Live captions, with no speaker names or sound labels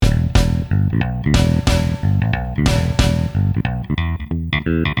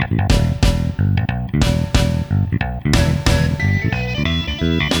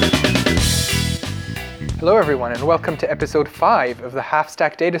everyone, and welcome to episode 5 of the Half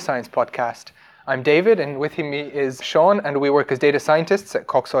Stack Data Science podcast. I'm David, and with me is Sean, and we work as data scientists at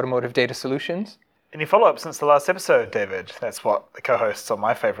Cox Automotive Data Solutions. Any follow-up since the last episode, David? That's what the co-hosts on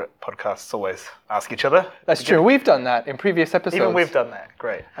my favourite podcasts always ask each other. That's true. We've done that in previous episodes. Even we've done that.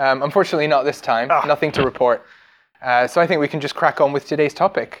 Great. Unfortunately, not this time. Nothing to report. So I think we can just crack on with today's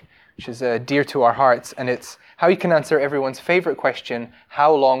topic, which is dear to our hearts, and it's how you can answer everyone's favourite question,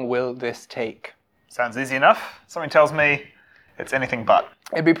 how long will this take? Sounds easy enough. Something tells me it's anything but.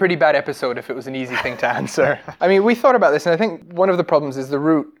 It'd be a pretty bad episode if it was an easy thing to answer. I mean, we thought about this, and I think one of the problems is the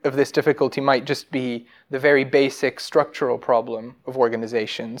root of this difficulty might just be the very basic structural problem of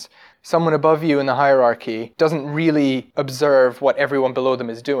organizations. Someone above you in the hierarchy doesn't really observe what everyone below them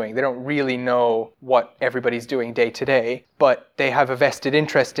is doing. They don't really know what everybody's doing day to day, but they have a vested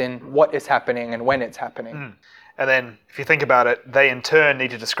interest in what is happening and when it's happening. And then, if you think about it, they in turn need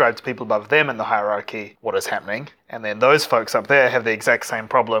to describe to people above them in the hierarchy what is happening. And then those folks up there have the exact same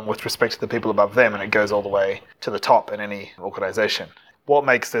problem with respect to the people above them, and it goes all the way to the top in any organization. What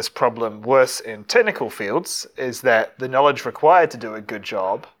makes this problem worse in technical fields is that the knowledge required to do a good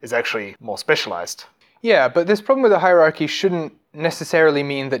job is actually more specialized. Yeah, but this problem with the hierarchy shouldn't necessarily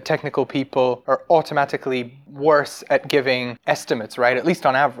mean that technical people are automatically worse at giving estimates, right? At least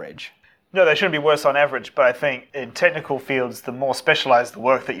on average. No, they shouldn't be worse on average, but I think in technical fields, the more specialized the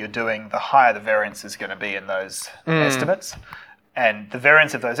work that you're doing, the higher the variance is going to be in those estimates. And the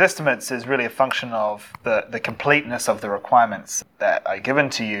variance of those estimates is really a function of the completeness of the requirements that are given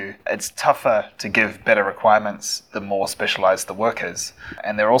to you. It's tougher to give better requirements the more specialized the work is.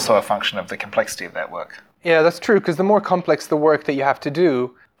 And they're also a function of the complexity of that work. Yeah, that's true, because the more complex the work that you have to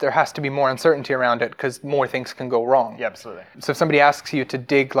do, there has to be more uncertainty around it because more things can go wrong. Yeah, absolutely. So if somebody asks you to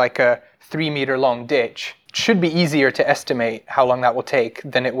dig like a 3-meter long ditch, it should be easier to estimate how long that will take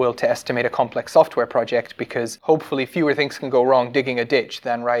than it will to estimate a complex software project, because hopefully fewer things can go wrong digging a ditch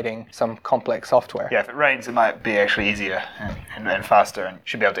than writing some complex software. Yeah, if it rains, it might be actually easier and faster, and you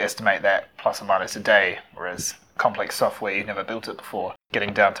should be able to estimate that plus or minus a day, whereas complex software, you've never built it before,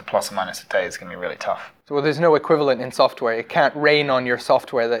 getting down to plus or minus a day is going to be really tough. So there's no equivalent in software. It can't rain on your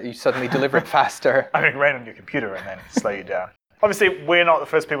software that you suddenly deliver it faster. I mean, rain on your computer and then slow you down. Obviously, we're not the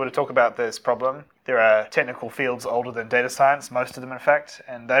first people to talk about this problem. There are technical fields older than data science, most of them in fact,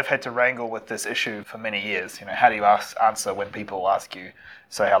 and they've had to wrangle with this issue for many years. You know, how do you answer when people ask you,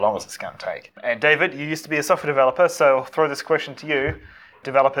 so how long is this going to take? And David, you used to be a software developer, so I'll throw this question to you.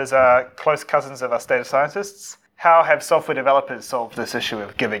 Developers are close cousins of us data scientists. How have software developers solved this issue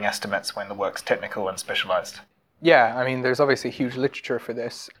of giving estimates when the work's technical and specialized? Yeah, I mean, there's obviously huge literature for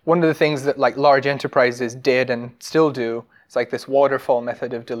this. One of the things that like large enterprises did and still do, it's like this waterfall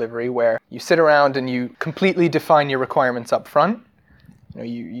method of delivery where you sit around and you completely define your requirements up front.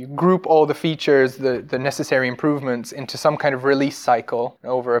 You group all the features, the necessary improvements into some kind of release cycle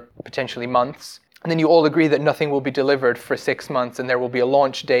over potentially months. And then you all agree that nothing will be delivered for 6 months and there will be a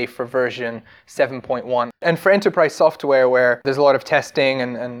launch day for version 7.1. And for enterprise software where there's a lot of testing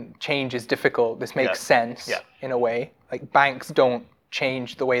and change is difficult, this makes sense in a way. Like banks don't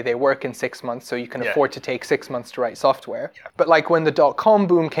change the way they work in 6 months, so you can afford to take 6 months to write software. But like when the dot-com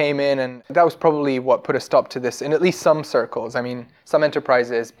boom came in, and that was probably what put a stop to this in at least some circles. I mean, some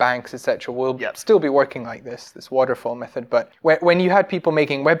enterprises, banks, etc., will still be working like this waterfall method. But when you had people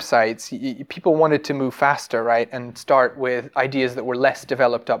making websites, people wanted to move faster, right, and start with ideas that were less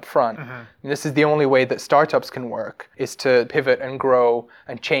developed up front. And this is the only way that startups can work, is to pivot and grow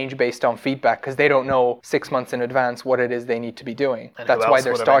and change based on feedback, because they don't know 6 months in advance what it is they need to be doing. And that's why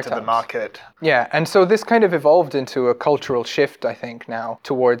they're startups. The market. Yeah, and so this kind of evolved into a cultural shift, I think, now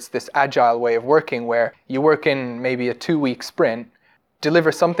towards this agile way of working where you work in maybe a 2-week sprint,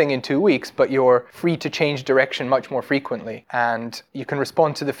 deliver something in 2 weeks, but you're free to change direction much more frequently, and you can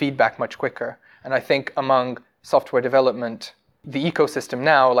respond to the feedback much quicker. And I think among software development, the ecosystem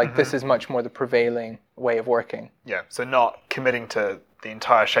now, this is much more the prevailing way of working. Yeah, so not committing to the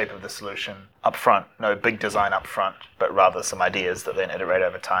entire shape of the solution up front, no big design up front, but rather some ideas that then iterate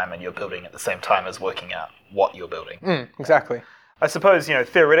over time and you're building at the same time as working out what you're building. Exactly. I suppose,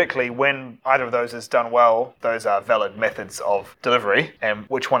 theoretically, when either of those is done well, those are valid methods of delivery, and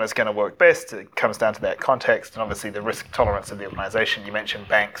which one is going to work best, it comes down to that context and obviously the risk tolerance of the organization. You mentioned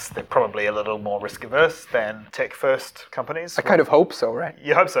banks, they're probably a little more risk averse than tech-first companies. I kind of hope so, right?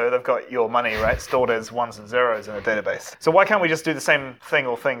 You hope so. They've got your money, right, stored as ones and zeros in a database. So why can't we just do the same thing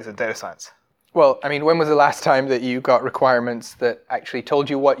or things in data science? Well, I mean, when was the last time that you got requirements that actually told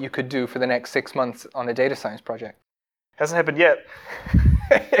you what you could do for the next 6 months on a data science project? Hasn't happened yet.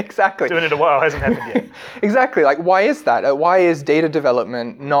 Exactly. Doing it a while hasn't happened yet. Exactly. Like, why is that? Why is data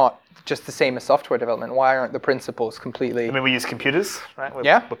development not just the same as software development? Why aren't the principles completely... I mean, we use computers, right?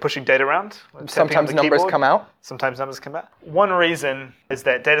 Yeah. We're pushing data around. Sometimes numbers come out. Sometimes numbers come out. One reason is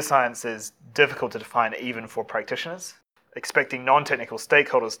that data science is difficult to define even for practitioners. Expecting non-technical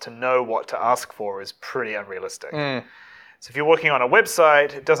stakeholders to know what to ask for is pretty unrealistic. So if you're working on a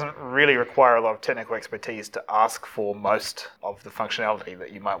website, it doesn't really require a lot of technical expertise to ask for most of the functionality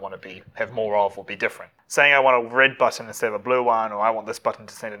that you might want to have more of or be different. Saying I want a red button instead of a blue one, or I want this button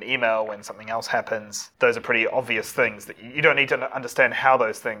to send an email when something else happens, those are pretty obvious things that you don't need to understand how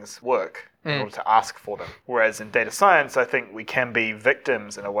those things work in order to ask for them. Whereas in data science, I think we can be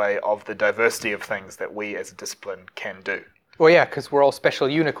victims in a way of the diversity of things that we as a discipline can do. Well, yeah, because we're all special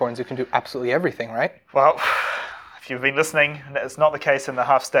unicorns who can do absolutely everything, right? Well, if you've been listening, it's not the case in the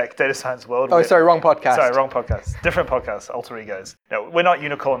half-stack data science world. Oh, sorry, wrong podcast. Sorry, wrong podcast. Different podcast, alter egos. No, we're not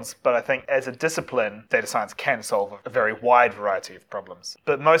unicorns, but I think as a discipline, data science can solve a very wide variety of problems.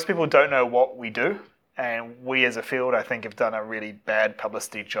 But most people don't know what we do. And we as a field, I think, have done a really bad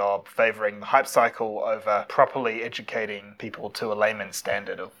publicity job favoring the hype cycle over properly educating people to a layman's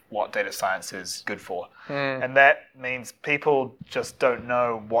standard of what data science is good for. And that means people just don't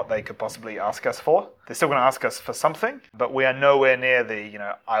know what they could possibly ask us for. They're still going to ask us for something, but we are nowhere near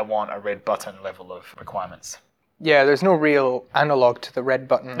the, I want a red button level of requirements. Yeah, there's no real analog to the red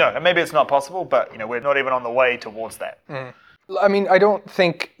button. No, and maybe it's not possible, but we're not even on the way towards that. I mean, I don't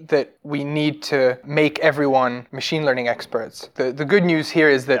think that we need to make everyone machine learning experts. The good news here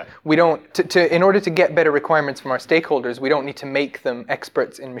is that we don't, in order to get better requirements from our stakeholders, we don't need to make them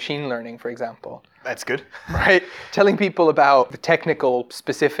experts in machine learning, for example. That's good. Right? Telling people about the technical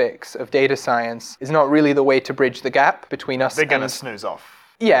specifics of data science is not really the way to bridge the gap between us They're going to snooze off.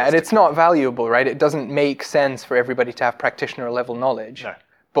 Yeah, and it's not valuable, right? It doesn't make sense for everybody to have practitioner level knowledge. No.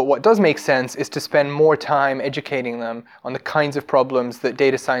 But what does make sense is to spend more time educating them on the kinds of problems that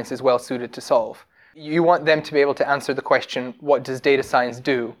data science is well suited to solve. You want them to be able to answer the question, what does data science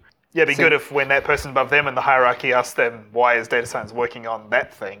do? Yeah, it'd be good if when that person above them in the hierarchy asked them, why is data science working on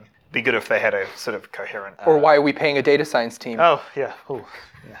that thing? It'd be good if they had a sort of coherent... Or why are we paying a data science team? Oh, yeah. Ooh,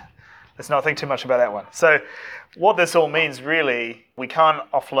 yeah. Let's not think too much about that one. So what this all means, really, we can't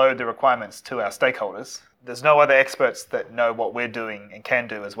offload the requirements to our stakeholders. There's no other experts that know what we're doing and can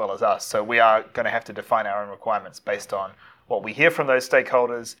do as well as us. So we are going to have to define our own requirements based on what we hear from those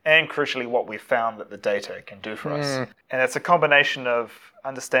stakeholders and, crucially, what we've found that the data can do for us. And it's a combination of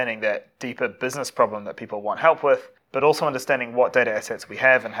understanding that deeper business problem that people want help with, but also understanding what data assets we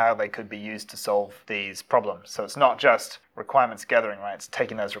have and how they could be used to solve these problems. So it's not just requirements gathering, right? It's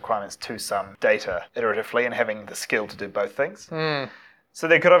taking those requirements to some data iteratively and having the skill to do both things. So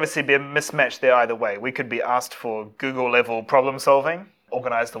there could obviously be a mismatch there either way. We could be asked for Google-level problem solving,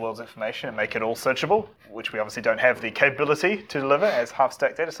 organize the world's information and make it all searchable, which we obviously don't have the capability to deliver as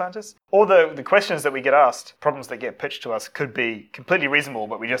half-stack data scientists. Or the questions that we get asked, problems that get pitched to us, could be completely reasonable,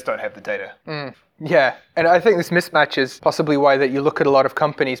 but we just don't have the data. Yeah, and I think this mismatch is possibly why that you look at a lot of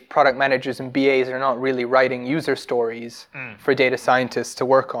companies, product managers and BAs are not really writing user stories for data scientists to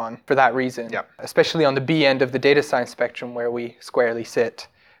work on for that reason. Especially on the B end of the data science spectrum where we squarely sit.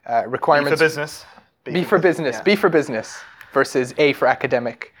 Requirements. B for business. B for business. Yeah. B for business versus A for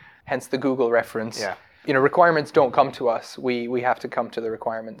academic, hence the Google reference. Yeah. Requirements don't come to us. We have to come to the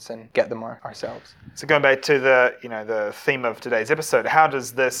requirements and get them ourselves. So going back to the theme of today's episode, how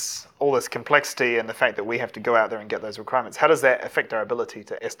does all this complexity and the fact that we have to go out there and get those requirements, how does that affect our ability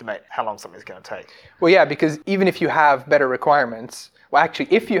to estimate how long something's going to take? Well, yeah, because even if you have better requirements,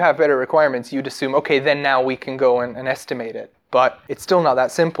 if you have better requirements, you'd assume, okay, then now we can go and estimate it. But it's still not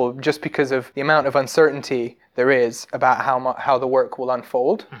that simple just because of the amount of uncertainty there is about how the work will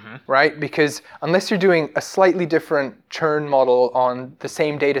unfold, right? Because unless you're doing a slightly different churn model on the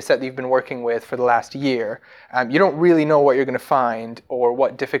same data set that you've been working with for the last year, you don't really know what you're going to find or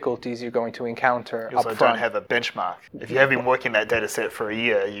what difficulties you're going to encounter You also don't have a benchmark. If you have been working that data set for a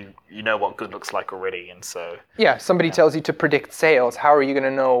year, you know what good looks like already, and so... Yeah, somebody tells you to predict sales. How are you going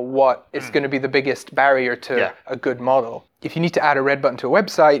to know what is going to be the biggest barrier to a good model? If you need to add a red button to a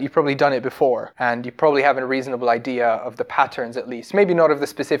website, you've probably done it before, and you probably have a reasonable idea of the patterns at least. Maybe not of the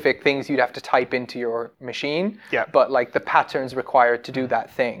specific things you'd have to type into your machine, but like the patterns required to do that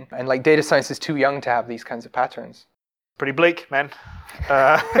thing. And like data science is too young to have these kinds of patterns. Pretty bleak, man.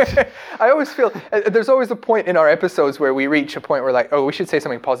 I always feel, there's always a point in our episodes where we reach a point where like, oh, we should say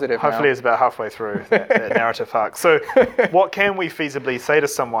something positive Hopefully now. It's about halfway through that narrative arc. So what can we feasibly say to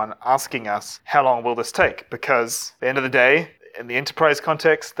someone asking us, how long will this take? Because at the end of the day, in the enterprise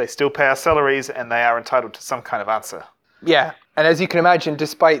context, they still pay our salaries and they are entitled to some kind of answer. Yeah. And as you can imagine,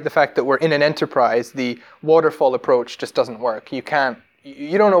 despite the fact that we're in an enterprise, the waterfall approach just doesn't work. You can't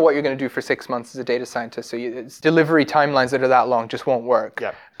you don't know what you're going to do for 6 months as a data scientist. So it's delivery timelines that are that long just won't work.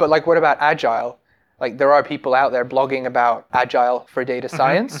 Yeah. But like, what about agile? Like, there are people out there blogging about agile for data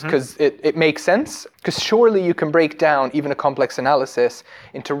science because it makes sense. Because surely you can break down even a complex analysis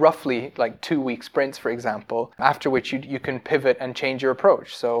into roughly like 2-week sprints, for example, after which you can pivot and change your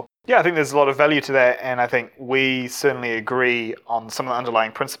approach. So yeah, I think there's a lot of value to that, and I think we certainly agree on some of the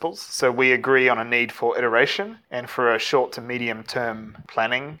underlying principles. So we agree on a need for iteration and for a short to medium term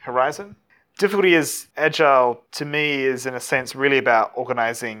planning horizon. Difficulty is agile, to me, is in a sense really about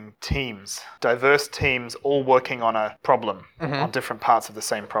organizing teams, diverse teams all working on a problem, on different parts of the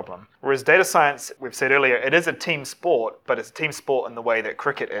same problem. Whereas data science, we've said earlier, it is a team sport, but it's a team sport in the way that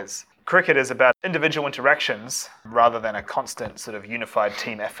cricket is. Cricket is about individual interactions rather than a constant sort of unified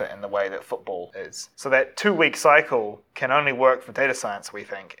team effort in the way that football is. So that 2-week cycle can only work for data science, we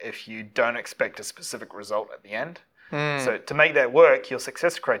think, if you don't expect a specific result at the end. So to make that work, your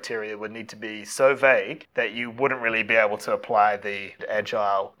success criteria would need to be so vague that you wouldn't really be able to apply the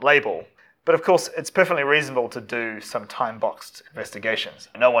agile label. But of course, it's perfectly reasonable to do some time-boxed investigations.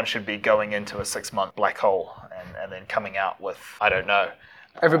 No one should be going into a 6-month black hole and then coming out with, I don't know.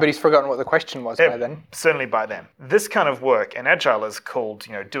 everybody's forgotten what the question was by then. Certainly by then. This kind of work in Agile is called,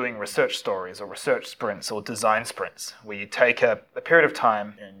 doing research stories or research sprints or design sprints, where you take a period of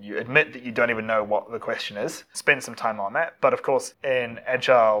time and you admit that you don't even know what the question is, spend some time on that. But of course, in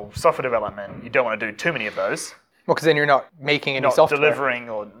Agile software development, you don't want to do too many of those. Well, because then you're not making any Not software. delivering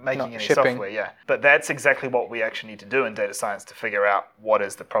or making any shipping. software, yeah. But that's exactly what we actually need to do in data science to figure out what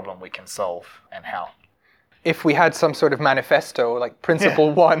is the problem we can solve and how. If we had some sort of manifesto, like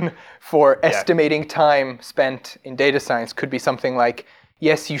principle one for estimating time spent in data science could be something like,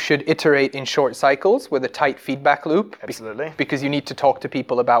 yes, you should iterate in short cycles with a tight feedback loop. Absolutely. Because you need to talk to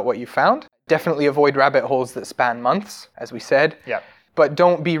people about what you found. Definitely avoid rabbit holes that span months, as we said. Yeah. But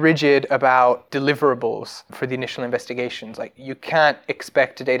don't be rigid about deliverables for the initial investigations. Like, you can't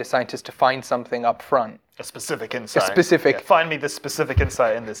expect a data scientist to find something up front. A specific insight. specific- Yeah. Find me the specific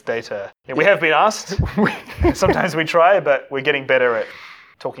insight in this data. Yeah, we have been asked. Sometimes we try, but we're getting better at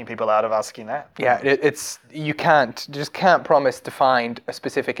talking people out of asking that. Yeah, you just can't promise to find a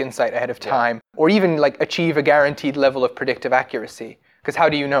specific insight ahead of time, or even like achieve a guaranteed level of predictive accuracy. Because how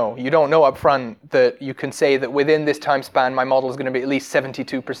do you know? You don't know up front that you can say that within this time span, my model is going to be at least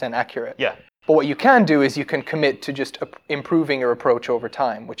 72% accurate. Yeah. But what you can do is you can commit to just improving your approach over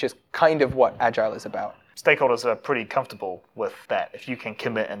time, which is kind of what Agile is about. Stakeholders are pretty comfortable with that. If you can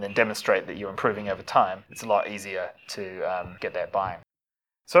commit and then demonstrate that you're improving over time, it's a lot easier to get that buy-in.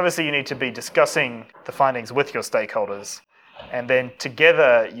 So obviously you need to be discussing the findings with your stakeholders, and then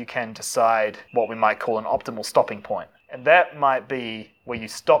together you can decide what we might call an optimal stopping point. And that might be where you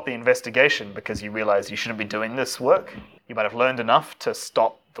stop the investigation because you realize you shouldn't be doing this work. You might have learned enough to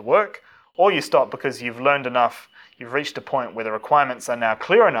stop the work, or you stop because you've learned enough, you've reached a point where the requirements are now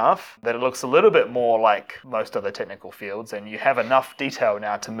clear enough that it looks a little bit more like most other technical fields, and you have enough detail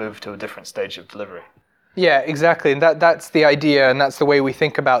now to move to a different stage of delivery. Yeah, exactly. And that's the idea, and that's the way we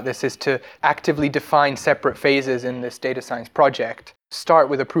think about this, is to actively define separate phases in this data science project. Start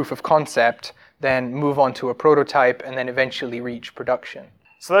with a proof of concept, then move on to a prototype, and then eventually reach production.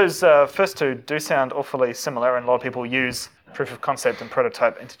 So those first two do sound awfully similar, and a lot of people use proof of concept and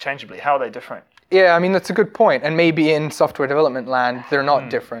prototype interchangeably. How are they different? Yeah, I mean, that's a good point. And maybe in software development land, they're not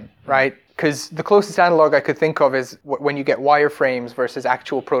different, right? Because the closest analog I could think of is when you get wireframes versus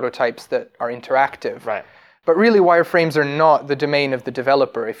actual prototypes that are interactive. Right. But really, wireframes are not the domain of the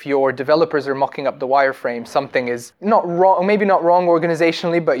developer. If your developers are mocking up the wireframe, something is not wrong, maybe not wrong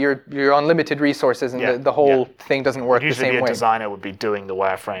organizationally, but you're on limited resources and the whole thing doesn't work the same Usually way. a designer would be doing the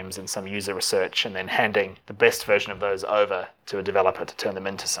wireframes and some user research and then handing the best version of those over to a developer to turn them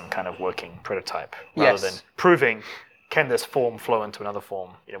into some kind of working prototype, rather than proving, can this form flow into another form?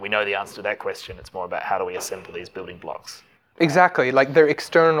 We know the answer to that question. It's more about how do we assemble these building blocks. Exactly, like they're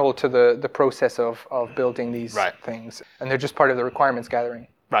external to the process of building these things, and they're just part of the requirements gathering.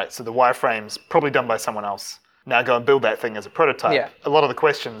 Right, so the wireframe's probably done by someone else. Now go and build that thing as a prototype. Yeah. A lot of the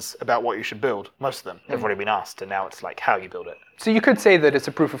questions about what you should build, most of them, have already been asked, and now it's like how you build it. So you could say that it's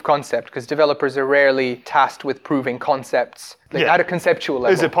a proof of concept, because developers are rarely tasked with proving concepts at a conceptual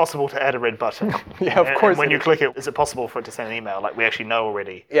level. Is it possible to add a red button? Yeah, of course. And when you click it, is it possible for it to send an email? Like we actually know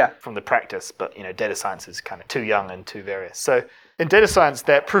already from the practice, but data science is kind of too young and too various. So in data science,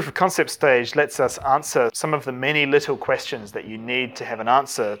 that proof of concept stage lets us answer some of the many little questions that you need to have an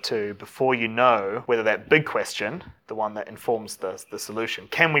answer to before you know whether that big question, the one that informs the solution.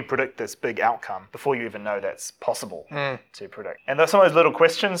 Can we predict this big outcome before you even know that's possible to predict? And some of those little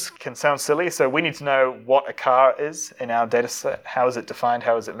questions can sound silly, so we need to know what a car is in our data set. How is it defined?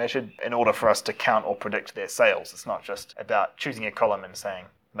 How is it measured? In order for us to count or predict their sales. It's not just about choosing a column and saying,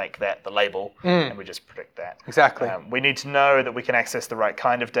 make that the label, and we just predict that. Exactly. We need to know that we can access the right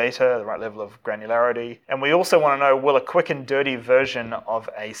kind of data, the right level of granularity. And we also want to know, will a quick and dirty version of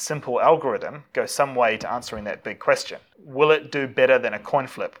a simple algorithm go some way to answering that big question? Will it do better than a coin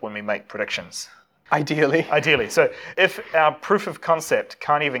flip when we make predictions? Ideally. So if our proof of concept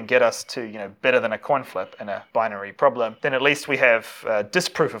can't even get us to better than a coin flip in a binary problem, then at least we have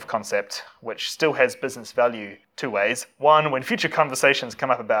disproof of concept, which still has business value two ways. One, when future conversations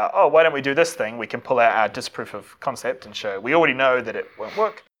come up about, why don't we do this thing, we can pull out our disproof of concept and show we already know that it won't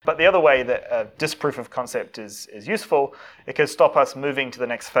work. But the other way that disproof of concept is useful, it can stop us moving to the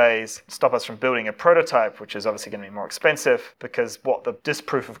next phase, stop us from building a prototype, which is obviously going to be more expensive, because what the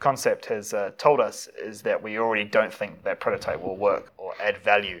disproof of concept has told us is that we already don't think that prototype will work or add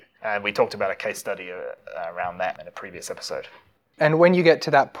value. And we talked about a case study around that in a previous episode. And when you get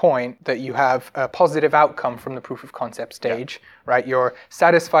to that point that you have a positive outcome from the proof of concept stage, right? You're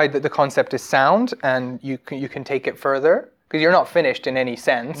satisfied that the concept is sound and you can take it further. Because you're not finished in any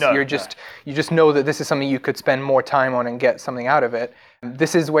sense. You just know that this is something you could spend more time on and get something out of it.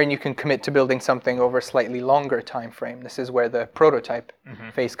 This is when you can commit to building something over a slightly longer time frame. This is where the prototype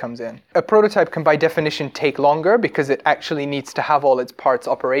phase comes in. A prototype can by definition take longer because it actually needs to have all its parts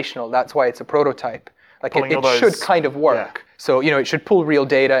operational. That's why it's a prototype. Like it should kind of work. Yeah. So, it should pull real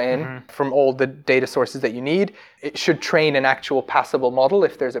data in from all the data sources that you need. It should train an actual passable model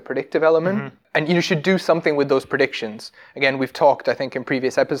if there's a predictive element. And you should do something with those predictions. Again, we've talked, I think, in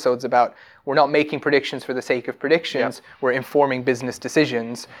previous episodes about we're not making predictions for the sake of predictions. We're informing business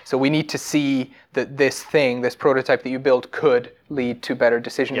decisions. So we need to see that this prototype that you build could lead to better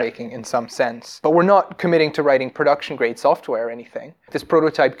decision making in some sense. But we're not committing to writing production grade software or anything. This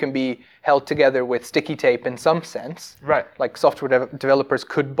prototype can be held together with sticky tape in some sense. Right. Like software developers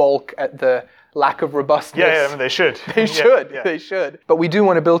could balk at the lack of robustness. Yeah, I mean, they should. They should. But we do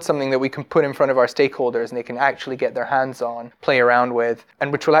want to build something that we can put in front of our stakeholders and they can actually get their hands on, play around with,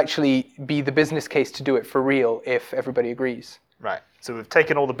 and which will actually be the business case to do it for real if everybody agrees. Right. So we've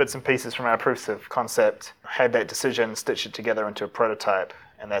taken all the bits and pieces from our proofs of concept, had that decision, stitched it together into a prototype,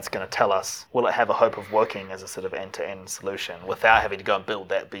 and that's going to tell us, will it have a hope of working as a sort of end-to-end solution without having to go and build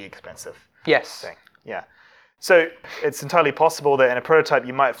that big expensive thing? Yeah. So it's entirely possible that in a prototype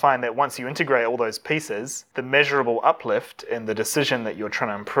you might find that once you integrate all those pieces, the measurable uplift in the decision that you're trying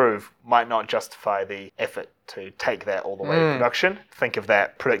to improve might not justify the effort to take that all the way to production. Think of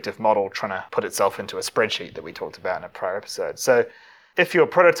that predictive model trying to put itself into a spreadsheet that we talked about in a prior episode. So if your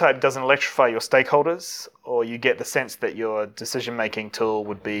prototype doesn't electrify your stakeholders, or you get the sense that your decision-making tool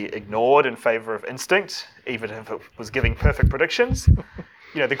would be ignored in favor of instinct, even if it was giving perfect predictions,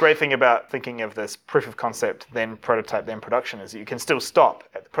 the great thing about thinking of this proof of concept, then prototype, then production, is that you can still stop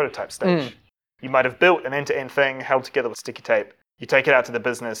at the prototype stage. You might have built an end-to-end thing held together with sticky tape. You take it out to the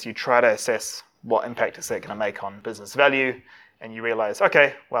business, you try to assess what impact is that going to make on business value, and you realize,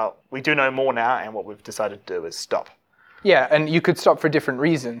 okay, well, we do know more now, and what we've decided to do is stop. Yeah, and you could stop for different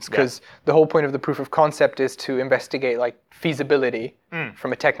reasons because the whole point of the proof of concept is to investigate feasibility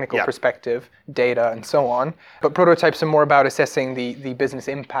from a technical perspective, data, and so on. But prototypes are more about assessing the business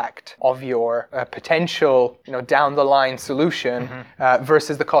impact of your potential, down the line solution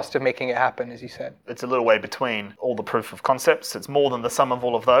versus the cost of making it happen, as you said. It's a little way between all the proof of concepts. It's more than the sum of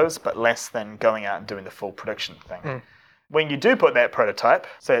all of those, but less than going out and doing the full prediction thing. When you do put that prototype,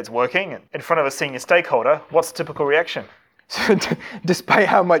 say it's working, in front of a senior stakeholder, what's the typical reaction? Despite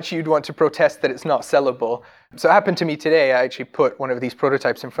how much you'd want to protest that it's not sellable. So it happened to me today. I actually put one of these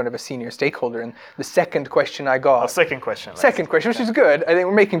prototypes in front of a senior stakeholder, and the second question I got... Second question, which is good. I think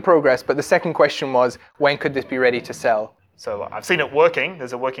we're making progress, but the second question was, when could this be ready to sell? So I've seen it working.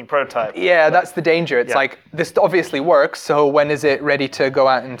 There's a working prototype. Yeah, that's the danger. It's like, this obviously works, so when is it ready to go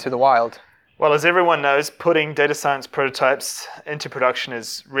out into the wild? Well, as everyone knows, putting data science prototypes into production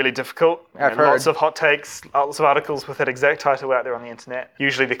is really difficult. I've heard. Lots of hot takes, lots of articles with that exact title out there on the internet.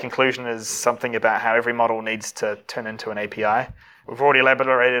 Usually the conclusion is something about how every model needs to turn into an API. We've already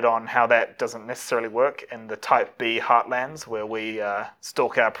elaborated on how that doesn't necessarily work in the type B heartlands where we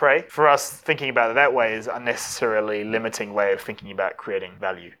stalk our prey. For us, thinking about it that way is unnecessarily limiting way of thinking about creating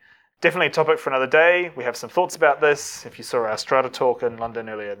value. Definitely a topic for another day. We have some thoughts about this. If you saw our Strata talk in London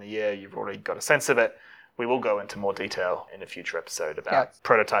earlier in the year, you've already got a sense of it. We will go into more detail in a future episode about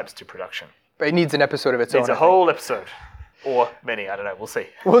prototypes to production. But it needs an episode of its own. It's a whole episode. Or many, I don't know, we'll see.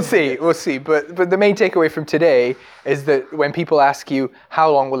 We'll see. But the main takeaway from today is that when people ask you,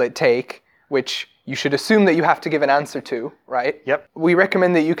 how long will it take, which you should assume that you have to give an answer to, right? Yep. We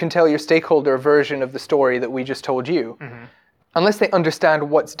recommend that you can tell your stakeholder a version of the story that we just told you. Unless they understand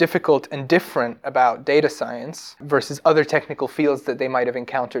what's difficult and different about data science versus other technical fields that they might have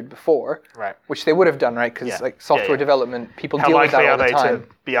encountered before, Right. which they would have done, right? Because like software development, people How deal with that likely all are the they time. to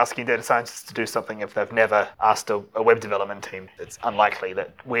be asking data scientists to do something if they've never asked a web development team? It's unlikely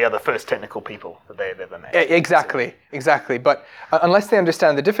that we are the first technical people that they've ever met. Exactly. But unless they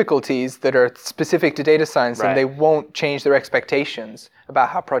understand the difficulties that are specific to data science, then they won't change their expectations about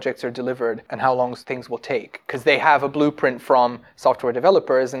how projects are delivered and how long things will take. Because they have a blueprint from software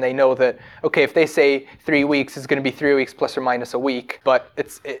developers and they know that, okay, if they say 3 weeks, it's going to be 3 weeks plus or minus a week. But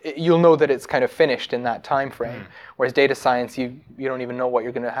you'll know that it's kind of finished in that time frame. Whereas data science, you don't even know what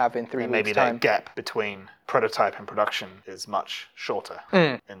you're going to have in 3 weeks' Maybe time. that gap between prototype and production is much shorter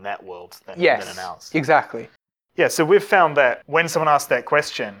in that world than in ours. Exactly. Yeah, so we've found that when someone asks that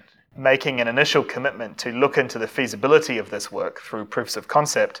question, making an initial commitment to look into the feasibility of this work through proofs of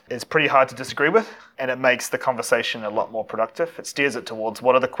concept is pretty hard to disagree with, and it makes the conversation a lot more productive. It steers it towards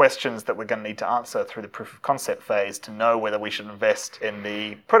what are the questions that we're going to need to answer through the proof of concept phase to know whether we should invest in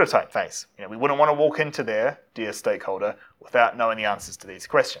the prototype phase. We wouldn't want to walk into there, dear stakeholder, without knowing the answers to these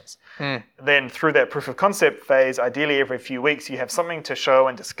questions. Then through that proof of concept phase, ideally every few weeks you have something to show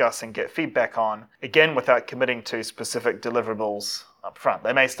and discuss and get feedback on, again without committing to specific deliverables up front.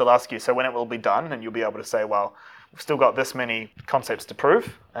 They may still ask you, so when it will be done, and you'll be able to say, well, we've still got this many concepts to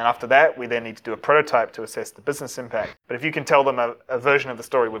prove, and after that we then need to do a prototype to assess the business impact. But if you can tell them a version of the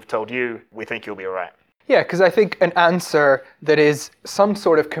story we've told you, we think you'll be all right. Yeah, because I think an answer that is some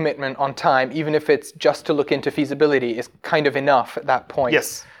sort of commitment on time, even if it's just to look into feasibility, is kind of enough at that point.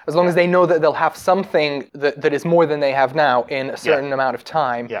 Yes. As long as they know that they'll have something that is more than they have now in a certain amount of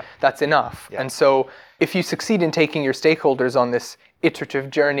time, that's enough. And so if you succeed in taking your stakeholders on this iterative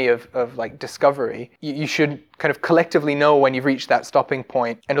journey of like discovery, you should kind of collectively know when you've reached that stopping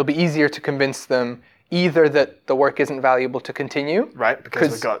point, and it'll be easier to convince them either that the work isn't valuable to continue. Right,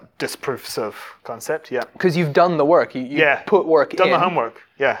 because we've got disproofs of concept, Because you've done the work. You put work done in. the homework,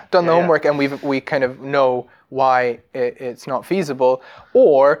 Done the homework, and we kind of know why it's not feasible.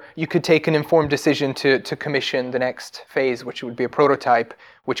 Or you could take an informed decision to commission the next phase, which would be a prototype,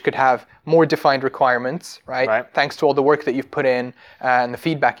 which could have more defined requirements, right? Thanks to all the work that you've put in and the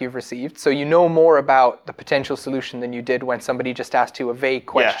feedback you've received. So you know more about the potential solution than you did when somebody just asked you a vague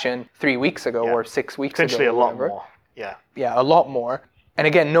question 3 weeks ago or 6 weeks ago. Potentially a lot more. Yeah, a lot more. And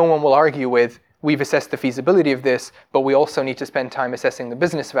again, no one will argue with, we've assessed the feasibility of this, but we also need to spend time assessing the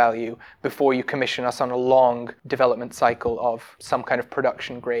business value before you commission us on a long development cycle of some kind of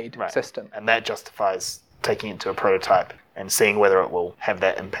production grade system. And that justifies taking it to a prototype and seeing whether it will have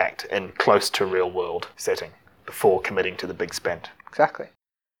that impact in close to real world setting before committing to the big spend. Exactly.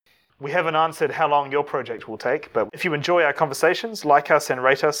 We haven't answered how long your project will take, but if you enjoy our conversations, like us and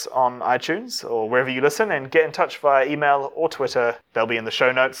rate us on iTunes or wherever you listen, and get in touch via email or Twitter. They'll be in the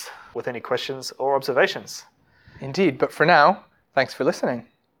show notes with any questions or observations. Indeed, but for now, thanks for listening.